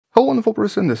Hello wonderful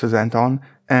person, this is Anton,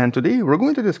 and today we're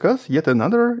going to discuss yet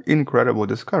another incredible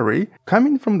discovery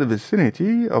coming from the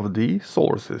vicinity of the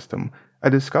solar system. A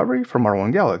discovery from our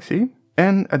own galaxy,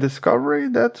 and a discovery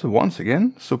that once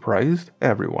again surprised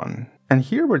everyone. And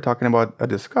here we're talking about a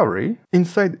discovery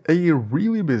inside a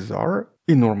really bizarre,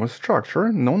 enormous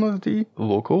structure known as the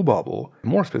local bubble,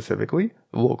 more specifically,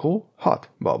 local hot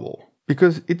bubble.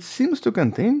 Because it seems to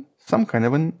contain some kind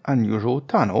of an unusual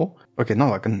tunnel. Okay, not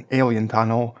like an alien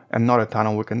tunnel and not a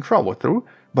tunnel we can travel through,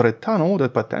 but a tunnel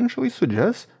that potentially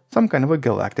suggests some kind of a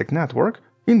galactic network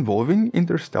involving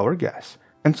interstellar gas.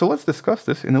 And so let's discuss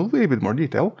this in a little bit more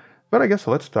detail, but I guess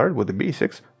let's start with the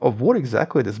basics of what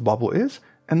exactly this bubble is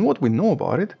and what we know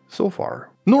about it so far.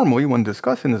 Normally, when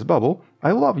discussing this bubble,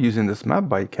 I love using this map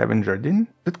by Jardine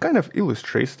that kind of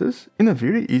illustrates this in a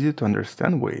very easy to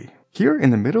understand way. Here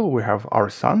in the middle we have our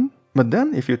sun, but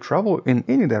then if you travel in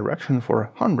any direction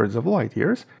for hundreds of light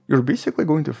years, you're basically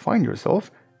going to find yourself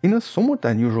in a somewhat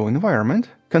unusual environment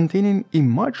containing a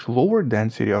much lower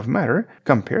density of matter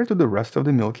compared to the rest of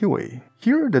the Milky Way.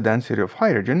 Here the density of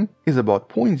hydrogen is about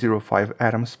 0.05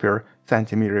 atoms per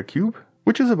centimeter cube,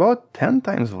 which is about 10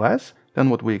 times less than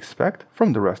what we expect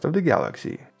from the rest of the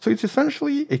galaxy. So it's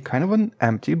essentially a kind of an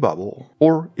empty bubble,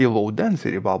 or a low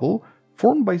density bubble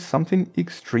formed by something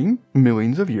extreme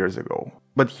millions of years ago.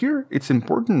 But here it's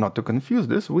important not to confuse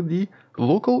this with the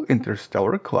local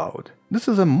interstellar cloud. This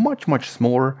is a much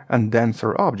smaller and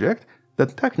denser object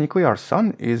that technically our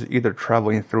sun is either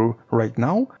traveling through right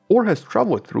now or has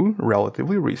traveled through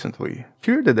relatively recently.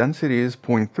 Here the density is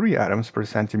 0.3 atoms per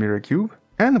centimeter cube,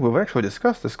 and we've actually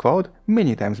discussed this cloud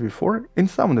many times before in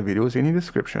some of the videos in the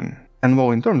description. And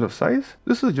while in terms of size,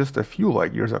 this is just a few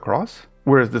light years across,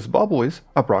 whereas this bubble is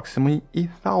approximately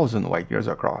 1,000 light years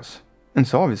across. And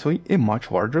so obviously a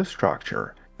much larger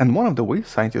structure. And one of the ways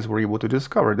scientists were able to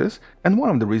discover this, and one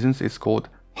of the reasons it's called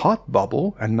hot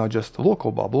bubble and not just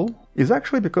local bubble, is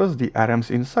actually because the atoms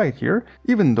inside here,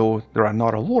 even though there are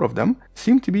not a lot of them,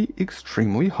 seem to be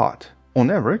extremely hot.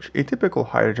 On average, a typical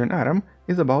hydrogen atom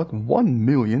is about 1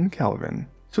 million Kelvin,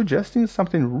 suggesting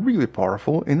something really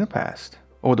powerful in the past.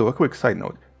 Although a quick side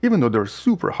note, even though they're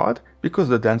super hot, because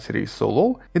the density is so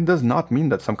low, it does not mean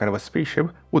that some kind of a spaceship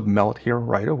would melt here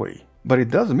right away. But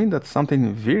it does mean that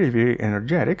something very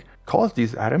energetic caused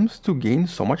these atoms to gain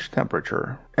so much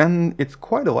temperature. And it's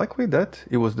quite likely that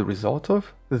it was the result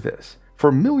of this.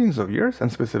 For millions of years,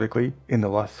 and specifically in the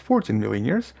last 14 million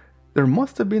years, there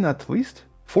must have been at least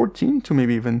 14 to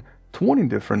maybe even 20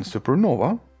 different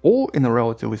supernova, all in a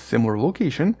relatively similar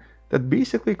location, that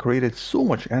basically created so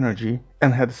much energy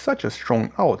and had such a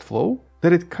strong outflow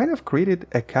that it kind of created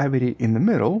a cavity in the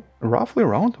middle, roughly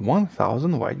around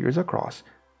 1,000 light years across.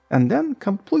 And then,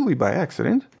 completely by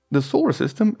accident, the solar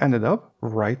system ended up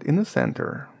right in the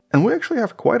center. And we actually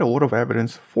have quite a lot of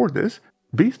evidence for this,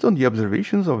 based on the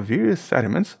observations of various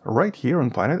sediments right here on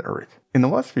planet Earth. In the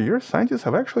last few years, scientists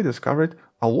have actually discovered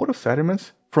a lot of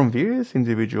sediments from various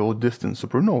individual distant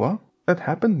supernova that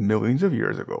happened millions of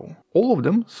years ago. All of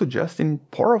them suggesting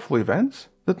powerful events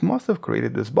that must have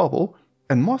created this bubble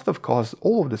and must have caused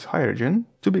all of this hydrogen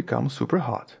to become super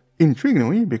hot.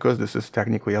 Intriguingly, because this is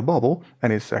technically a bubble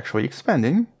and it's actually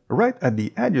expanding, right at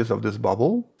the edges of this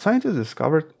bubble, scientists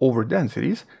discovered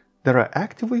overdensities that are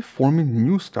actively forming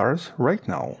new stars right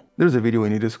now. There's a video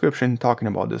in the description talking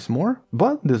about this more,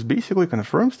 but this basically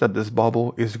confirms that this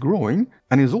bubble is growing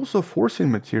and is also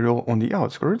forcing material on the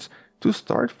outskirts to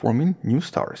start forming new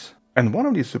stars. And one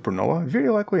of these supernova very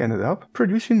likely ended up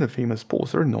producing the famous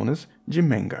pulsar known as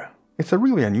Gemenga. It's a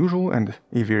really unusual and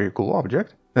a very cool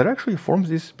object that actually forms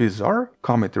these bizarre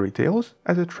cometary tails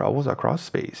as it travels across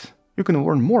space. You can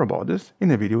learn more about this in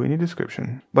a video in the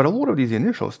description. But a lot of these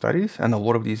initial studies and a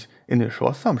lot of these initial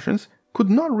assumptions could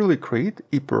not really create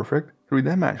a perfect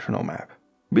three-dimensional map.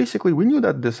 Basically, we knew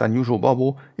that this unusual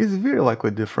bubble is very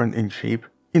likely different in shape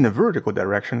in a vertical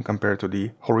direction compared to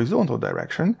the horizontal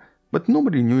direction, but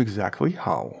nobody knew exactly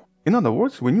how. In other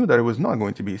words, we knew that it was not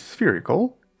going to be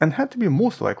spherical and had to be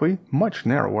most likely much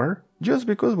narrower, just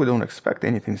because we don't expect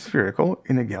anything spherical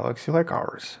in a galaxy like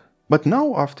ours. But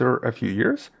now, after a few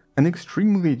years, and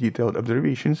extremely detailed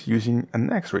observations using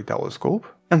an X-ray telescope,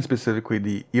 and specifically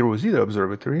the Rosetta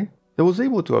Observatory, that was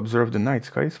able to observe the night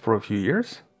skies for a few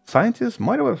years, scientists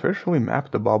might have officially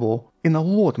mapped the bubble in a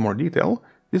lot more detail,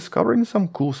 discovering some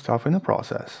cool stuff in the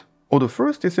process. Although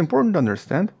first, it's important to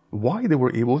understand why they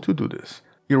were able to do this.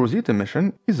 The Rosetta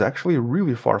mission is actually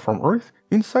really far from Earth,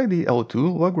 inside the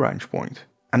L2 Lagrange point.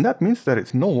 And that means that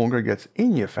it no longer gets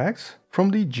any effects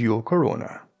from the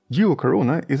geocorona.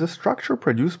 Geocorona is a structure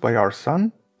produced by our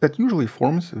sun that usually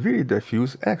forms very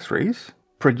diffuse X-rays,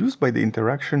 produced by the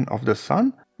interaction of the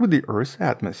sun with the Earth's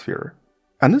atmosphere.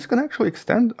 And this can actually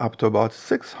extend up to about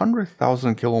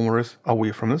 600,000 kilometers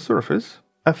away from the surface,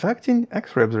 affecting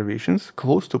X-ray observations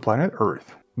close to planet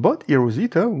Earth. But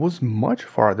Rosita was much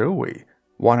farther away,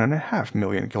 1.5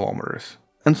 million kilometers.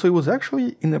 And so it was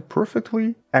actually in a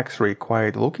perfectly X-ray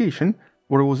quiet location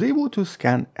where it was able to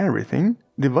scan everything,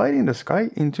 dividing the sky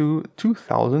into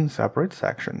 2,000 separate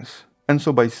sections. And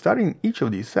so by studying each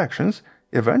of these sections,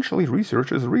 eventually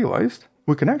researchers realized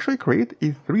we can actually create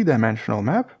a three-dimensional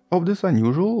map of this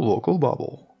unusual local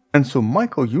bubble. And so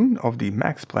Michael Youn of the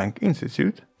Max Planck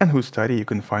Institute, and whose study you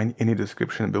can find in the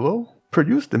description below,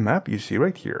 produced the map you see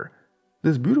right here.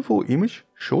 This beautiful image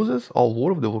shows us a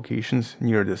lot of the locations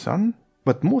near the sun,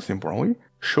 but most importantly,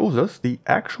 shows us the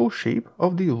actual shape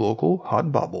of the local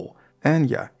hot bubble. And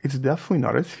yeah, it's definitely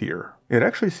not a sphere. It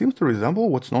actually seems to resemble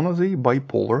what's known as a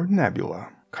bipolar nebula,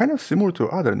 kind of similar to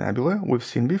other nebulae we've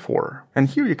seen before. And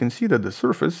here you can see that the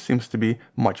surface seems to be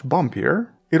much bumpier,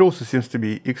 it also seems to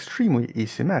be extremely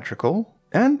asymmetrical,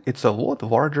 and it's a lot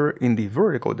larger in the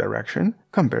vertical direction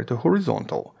compared to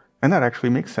horizontal. And that actually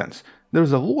makes sense.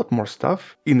 There's a lot more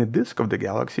stuff in the disk of the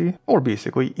galaxy, or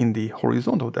basically in the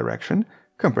horizontal direction,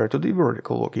 compared to the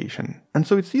vertical location. And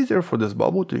so it's easier for this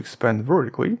bubble to expand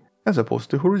vertically as opposed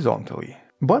to horizontally.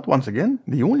 But once again,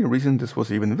 the only reason this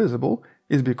was even visible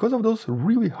is because of those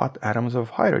really hot atoms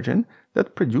of hydrogen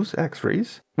that produce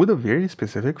X-rays with a very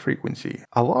specific frequency,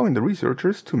 allowing the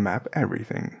researchers to map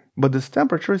everything. But this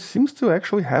temperature seems to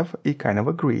actually have a kind of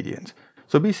a gradient.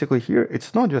 So basically here,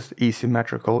 it's not just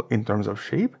asymmetrical in terms of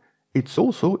shape, it's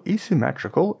also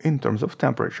asymmetrical in terms of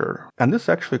temperature. And this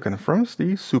actually confirms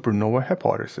the supernova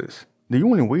hypothesis. The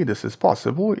only way this is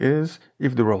possible is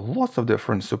if there are lots of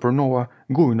different supernovae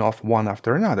going off one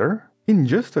after another in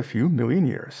just a few million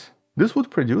years. This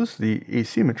would produce the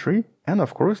asymmetry and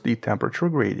of course the temperature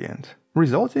gradient,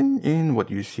 resulting in what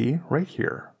you see right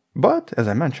here. But as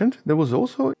I mentioned, there was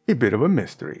also a bit of a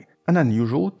mystery, an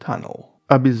unusual tunnel.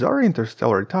 A bizarre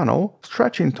interstellar tunnel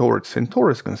stretching towards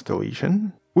Centaurus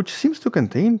constellation, which seems to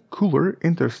contain cooler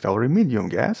interstellar medium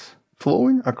gas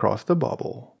flowing across the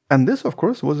bubble. And this, of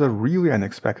course, was a really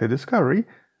unexpected discovery,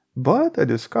 but a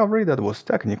discovery that was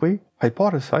technically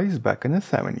hypothesized back in the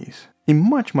 70s. A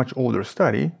much older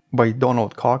study by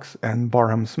Donald Cox and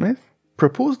Barham Smith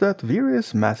proposed that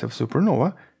various massive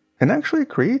supernovae can actually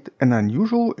create an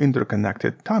unusual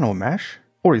interconnected tunnel mesh,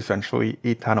 or essentially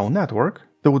a tunnel network,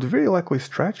 that would very likely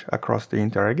stretch across the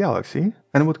entire galaxy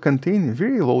and would contain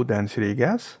very low density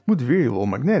gas with very low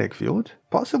magnetic field,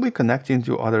 possibly connecting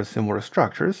to other similar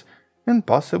structures and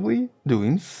possibly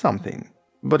doing something.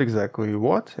 But exactly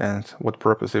what and what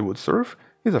purpose it would serve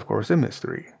is of course a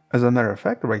mystery. As a matter of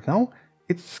fact, right now,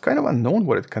 it's kind of unknown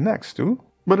what it connects to,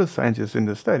 but the scientists in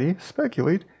the study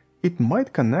speculate it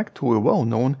might connect to a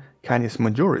well-known Canis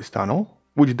Majoris tunnel,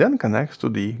 which then connects to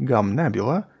the Gum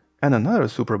Nebula and another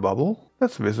superbubble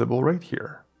that's visible right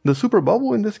here. The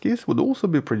superbubble in this case would also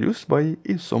be produced by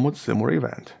a somewhat similar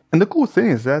event. And the cool thing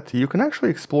is that you can actually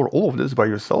explore all of this by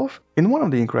yourself in one of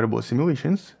the incredible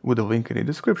simulations with a link in the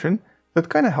description that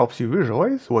kind of helps you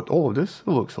visualize what all of this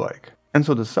looks like. And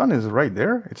so the sun is right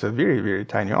there, it's a very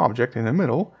tiny object in the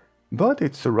middle, but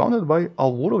it's surrounded by a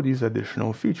lot of these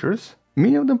additional features,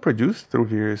 many of them produced through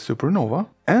various supernovae,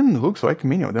 and looks like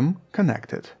many of them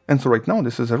connected. And so right now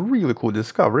this is a really cool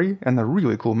discovery and a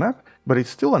really cool map, but it's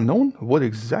still unknown what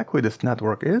exactly this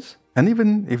network is, and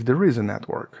even if there is a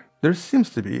network. There seems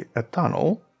to be a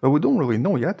tunnel, but we don't really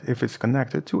know yet if it's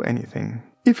connected to anything.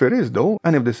 If it is though,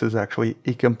 and if this is actually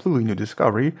a completely new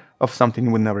discovery of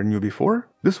something we never knew before,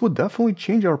 this would definitely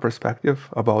change our perspective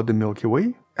about the Milky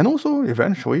Way, and also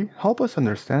eventually help us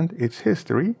understand its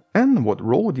history and what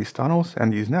role these tunnels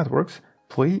and these networks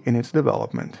play in its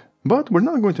development. But we're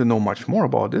not going to know much more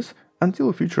about this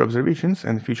until future observations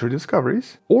and future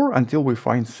discoveries, or until we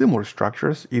find similar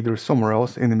structures either somewhere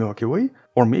else in the Milky Way,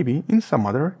 or maybe in some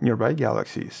other nearby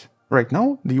galaxies. Right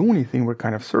now, the only thing we're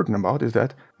kind of certain about is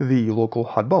that the local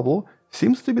hot bubble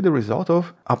seems to be the result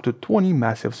of up to 20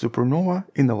 massive supernovae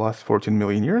in the last 14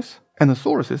 million years, and the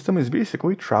solar system is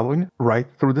basically traveling right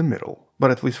through the middle.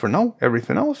 But at least for now,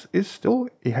 everything else is still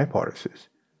a hypothesis.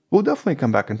 We'll definitely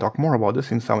come back and talk more about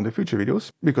this in some of the future videos,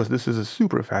 because this is a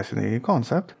super fascinating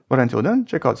concept. But until then,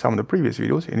 check out some of the previous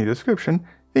videos in the description.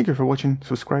 Thank you for watching,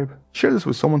 subscribe, share this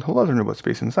with someone who loves learning about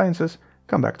space and sciences,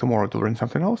 come back tomorrow to learn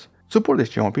something else, support this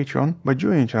channel on Patreon by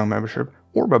joining channel membership,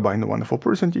 or by buying the Wonderful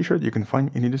Person t-shirt you can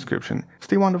find in the description.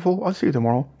 Stay wonderful, I'll see you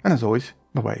tomorrow, and as always,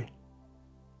 bye bye.